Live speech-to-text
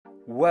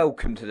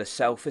Welcome to the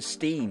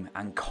Self-Esteem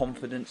and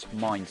Confidence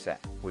Mindset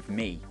with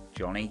me,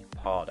 Johnny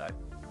Pardo.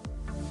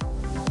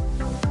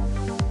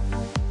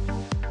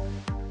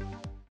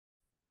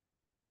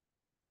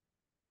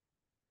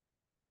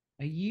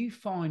 Are you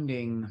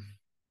finding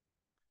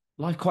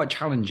life quite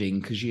challenging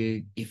because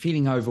you're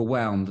feeling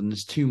overwhelmed and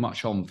there's too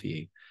much on for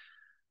you?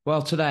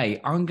 Well, today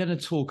I'm going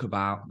to talk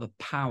about the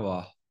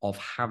power of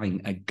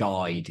having a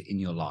guide in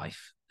your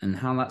life and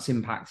how that's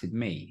impacted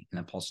me in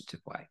a positive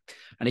way.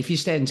 And if you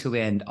stay until the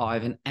end, I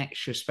have an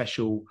extra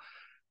special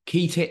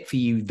key tip for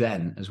you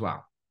then as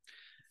well.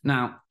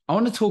 Now, I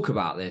want to talk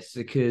about this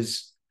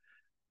because,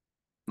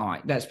 all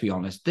right, let's be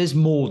honest, there's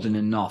more than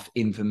enough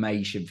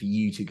information for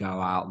you to go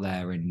out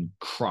there and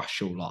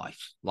crush your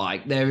life.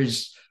 Like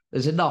there's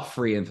enough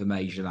free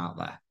information out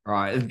there,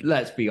 right?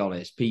 Let's be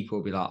honest. People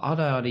will be like, oh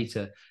no, I need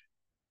to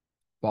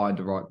buy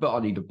the right, but I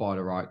need to buy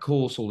the right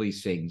course, all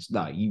these things.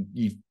 No,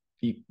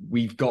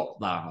 we've got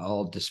that at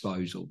our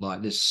disposal.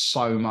 Like there's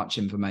so much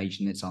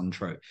information that's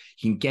untrue.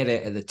 You can get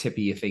it at the tip of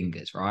your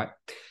fingers, right?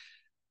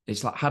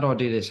 It's like, how do I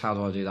do this? How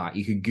do I do that?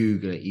 You can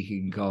Google it. You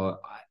can go,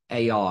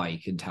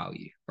 AI can tell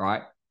you,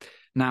 right?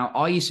 Now,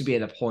 I used to be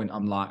at a point,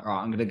 I'm like,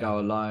 right, I'm going to go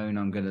alone.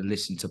 I'm going to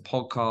listen to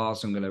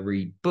podcasts. I'm going to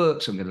read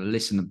books. I'm going to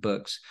listen to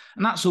books.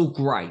 And that's all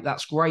great.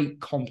 That's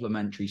great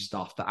complementary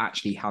stuff to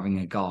actually having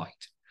a guide.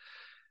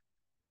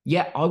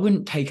 Yet I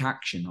wouldn't take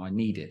action I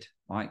needed,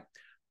 right?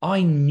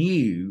 I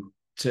knew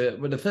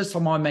the first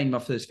time I made my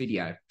first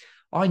video,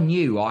 I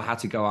knew I had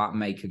to go out and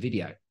make a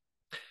video.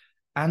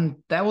 And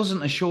there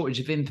wasn't a shortage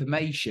of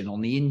information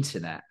on the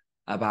internet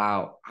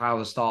about how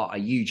to start a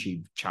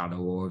YouTube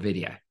channel or a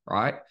video,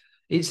 right?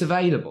 It's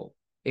available.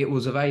 It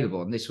was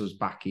available. And this was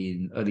back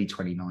in early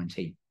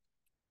 2019.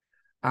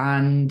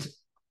 And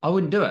I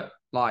wouldn't do it.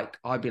 Like,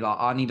 I'd be like,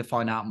 I need to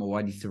find out more.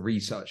 I need to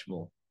research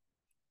more.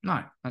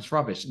 No, that's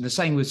rubbish. And the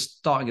same with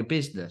starting a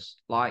business.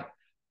 Like,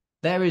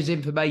 there is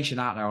information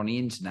out there on the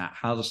internet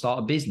how to start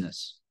a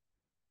business.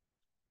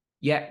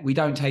 Yet we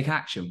don't take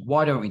action.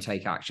 Why don't we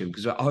take action?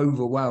 Because we're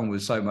overwhelmed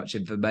with so much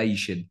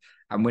information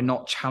and we're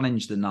not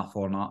challenged enough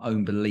on our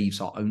own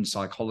beliefs, our own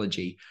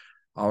psychology,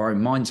 our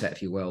own mindset,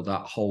 if you will,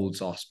 that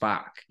holds us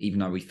back, even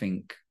though we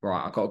think,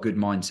 right, I've got a good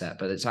mindset,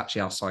 but it's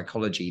actually our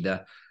psychology,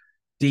 the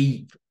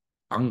deep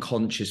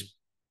unconscious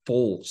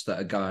thoughts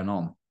that are going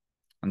on.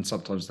 And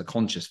sometimes the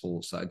conscious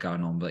thoughts that are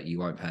going on that you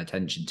won't pay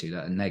attention to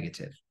that are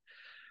negative,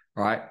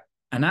 right?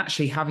 And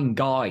actually having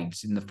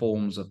guides in the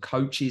forms of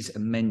coaches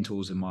and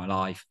mentors in my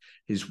life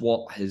is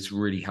what has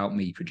really helped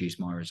me produce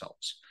my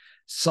results.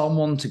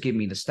 Someone to give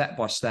me the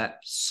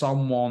step-by-step,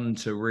 someone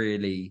to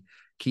really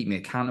keep me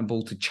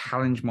accountable, to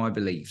challenge my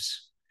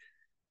beliefs.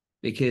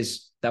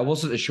 Because there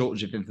wasn't a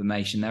shortage of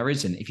information. There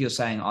isn't. If you're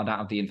saying, I don't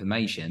have the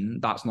information,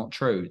 that's not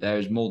true. There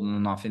is more than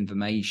enough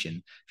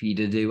information for you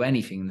to do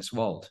anything in this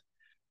world.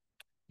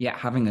 Yet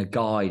having a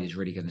guide is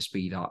really going to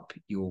speed up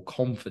your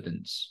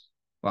confidence.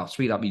 Well,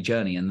 speed up your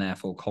journey and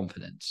therefore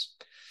confidence.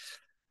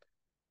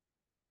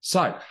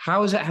 So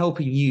how is it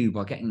helping you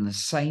by getting the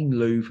same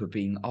loop of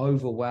being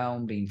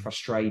overwhelmed, being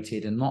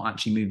frustrated, and not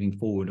actually moving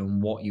forward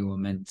on what you were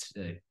meant to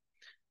do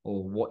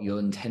or what you're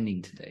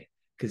intending to do?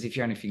 Because if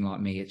you're anything like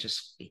me, it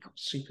got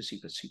super,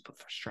 super, super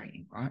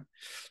frustrating, right?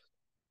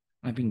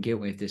 I've been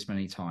guilty of this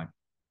many times.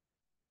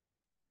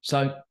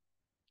 So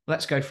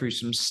let's go through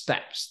some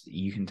steps that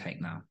you can take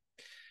now.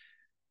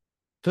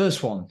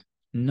 First one,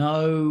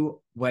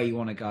 know where you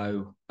want to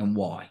go and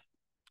why.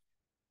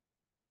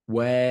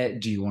 Where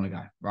do you want to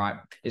go, right?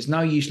 It's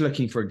no use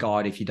looking for a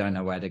guide if you don't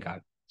know where to go.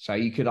 So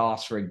you could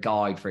ask for a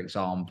guide, for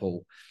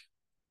example,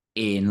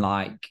 in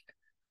like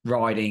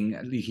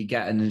riding. You could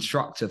get an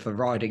instructor for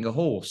riding a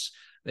horse.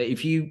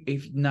 If you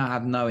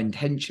have no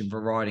intention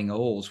for riding a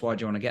horse, why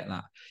do you want to get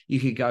that? You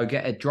could go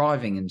get a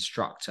driving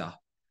instructor,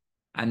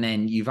 and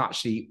then you've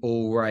actually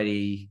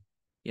already,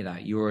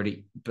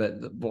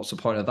 but what's the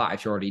point of that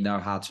if you already know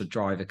how to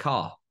drive a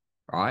car,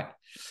 right?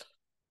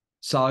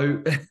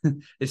 So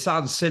it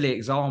sounds silly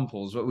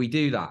examples, but we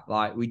do that.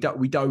 Like we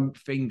don't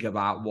think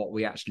about what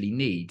we actually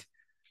need,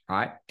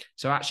 right?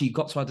 So actually you've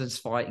got to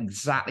identify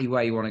exactly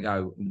where you want to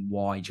go and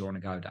why do you want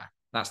to go there.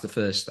 That's the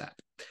first step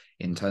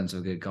in terms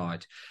of a good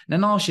guide. And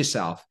then ask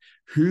yourself,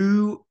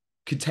 who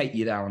could take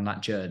you there on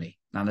that journey?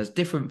 Now, there's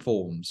different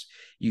forms.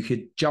 You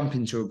could jump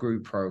into a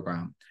group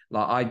program.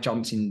 Like I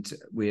jumped into,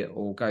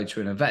 or go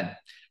to an event.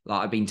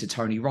 Like I've been to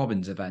Tony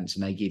Robbins events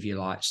and they give you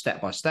like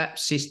step-by-step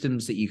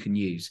systems that you can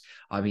use.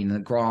 I've been in the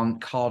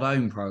Grant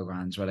Cardone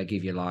programs where they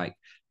give you like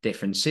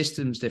different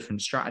systems,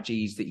 different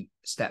strategies that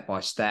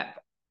step-by-step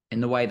in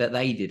the way that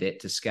they did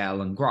it to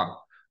scale and grow,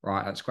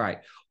 right? That's great.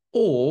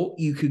 Or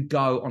you could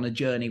go on a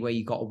journey where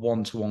you've got a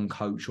one-to-one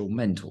coach or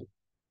mentor,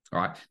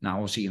 right? Now,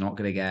 obviously you're not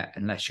going to get,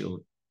 unless you're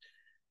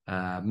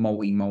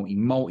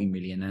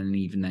multi-millionaire, and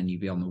even then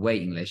you'd be on the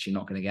waiting list, you're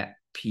not going to get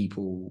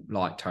people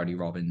like Tony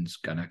Robbins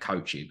going to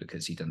coach you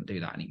because he doesn't do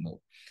that anymore.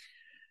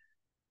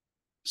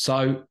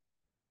 So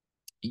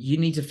you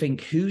need to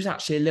think who's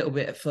actually a little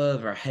bit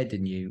further ahead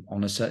than you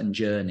on a certain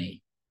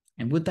journey,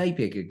 and would they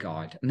be a good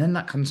guide? And then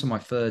that comes to my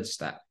third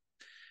step.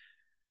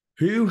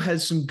 Who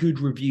has some good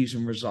reviews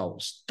and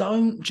results?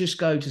 Don't just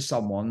go to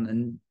someone,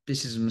 and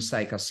this is a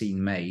mistake I've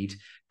seen made,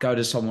 go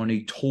to someone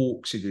who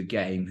talks a good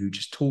game, who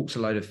just talks a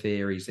load of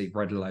theories, they've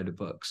read a load of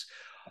books.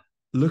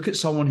 Look at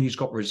someone who's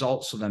got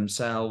results for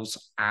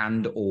themselves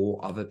and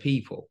or other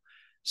people.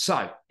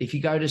 So if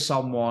you go to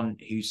someone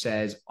who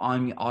says,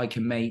 I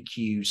can make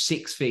you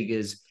six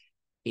figures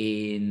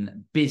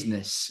in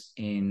business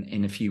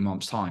in a few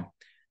months' time,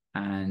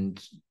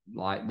 and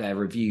like their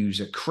reviews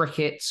are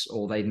crickets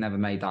or they've never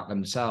made that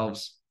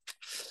themselves,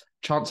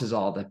 chances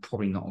are they're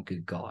probably not a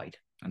good guide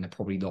and they're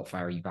probably not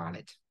very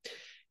valid.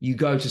 You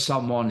go to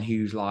someone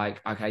who's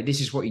like, okay, this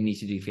is what you need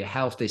to do for your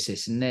health,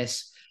 this, and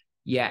this.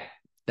 Yeah,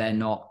 they're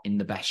not in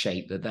the best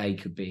shape that they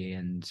could be.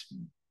 And,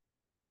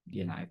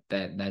 you know,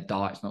 their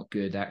diet's not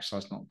good, their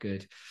exercise not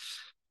good.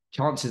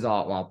 Chances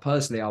are, well,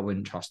 personally, I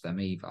wouldn't trust them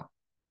either.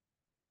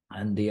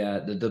 And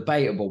the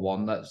debatable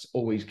one that's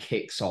always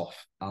kicks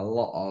off a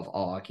lot of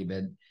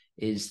argument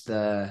is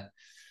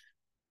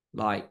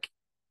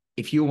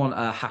if you want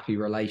a happy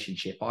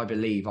relationship, I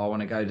believe I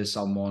want to go to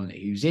someone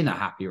who's in a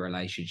happy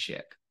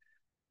relationship.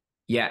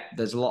 Yeah,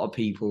 there's a lot of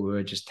people who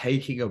are just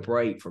taking a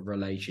break from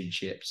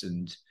relationships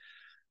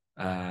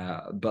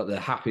but they're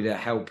happy to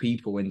help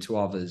people into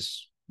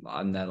others,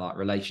 and they're like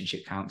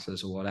relationship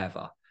counselors or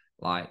whatever.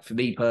 Like for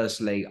me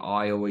personally,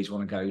 I always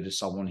want to go to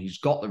someone who's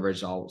got the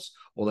results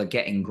or they're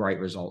getting great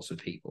results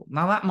with people.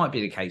 Now that might be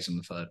the case on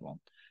the third one,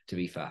 to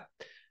be fair.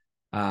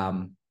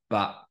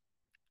 But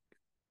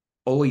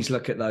always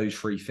look at those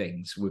three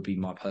things would be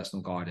my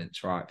personal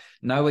guidance, right?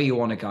 Know where you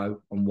want to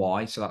go and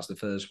why. So that's the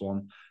first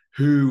one.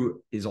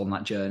 Who is on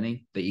that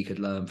journey that you could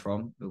learn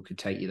from or could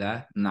take you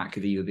there? And that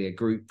could either be a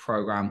group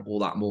program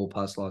or that more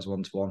personalized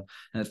one-to-one.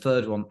 And the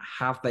third one,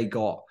 have they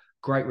got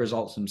great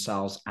results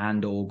themselves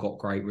and or got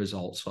great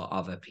results for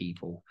other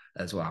people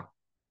as well?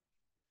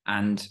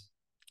 And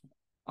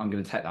I'm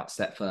going to take that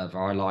step further.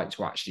 I like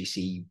to actually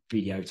see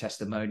video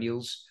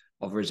testimonials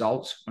of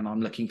results when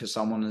I'm looking for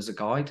someone as a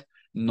guide,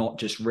 not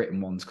just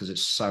written ones, because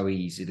it's so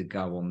easy to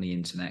go on the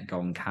internet, go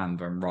on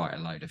Canva and write a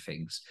load of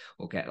things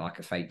or get like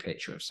a fake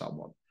picture of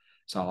someone.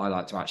 So I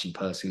like to actually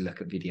personally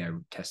look at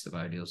video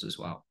testimonials as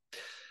well.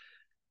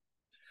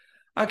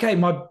 Okay,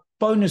 my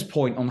bonus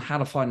point on how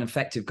to find an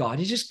effective guide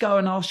is just go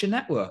and ask your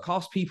network,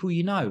 ask people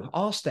you know,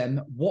 ask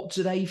them what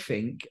do they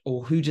think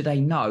or who do they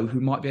know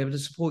who might be able to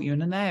support you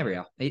in an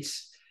area.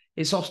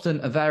 It's often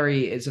a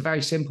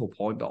very simple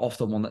point, but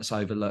often one that's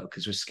overlooked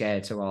because we're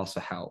scared to ask for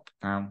help.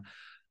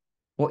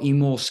 What are you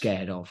more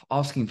scared of?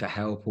 Asking for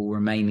help or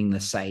remaining the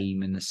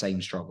same in the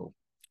same struggle?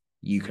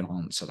 You can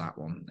answer that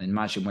one.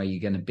 Imagine where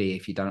you're going to be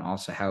if you don't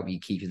ask for help,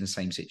 you keep in the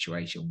same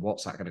situation.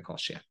 What's that going to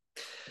cost you?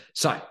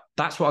 So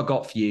that's what I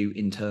got for you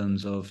in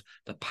terms of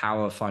the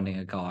power of finding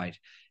a guide.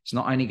 It's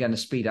not only going to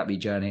speed up your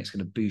journey, it's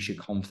going to boost your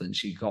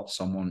confidence. You've got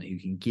someone who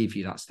can give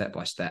you that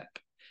step-by-step,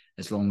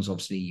 as long as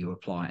obviously you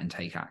apply it and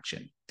take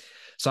action.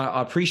 So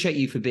I appreciate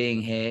you for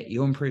being here.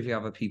 You're improving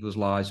other people's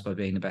lives by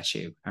being the best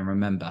you. And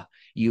remember,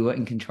 you are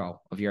in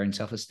control of your own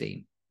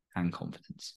self-esteem and confidence.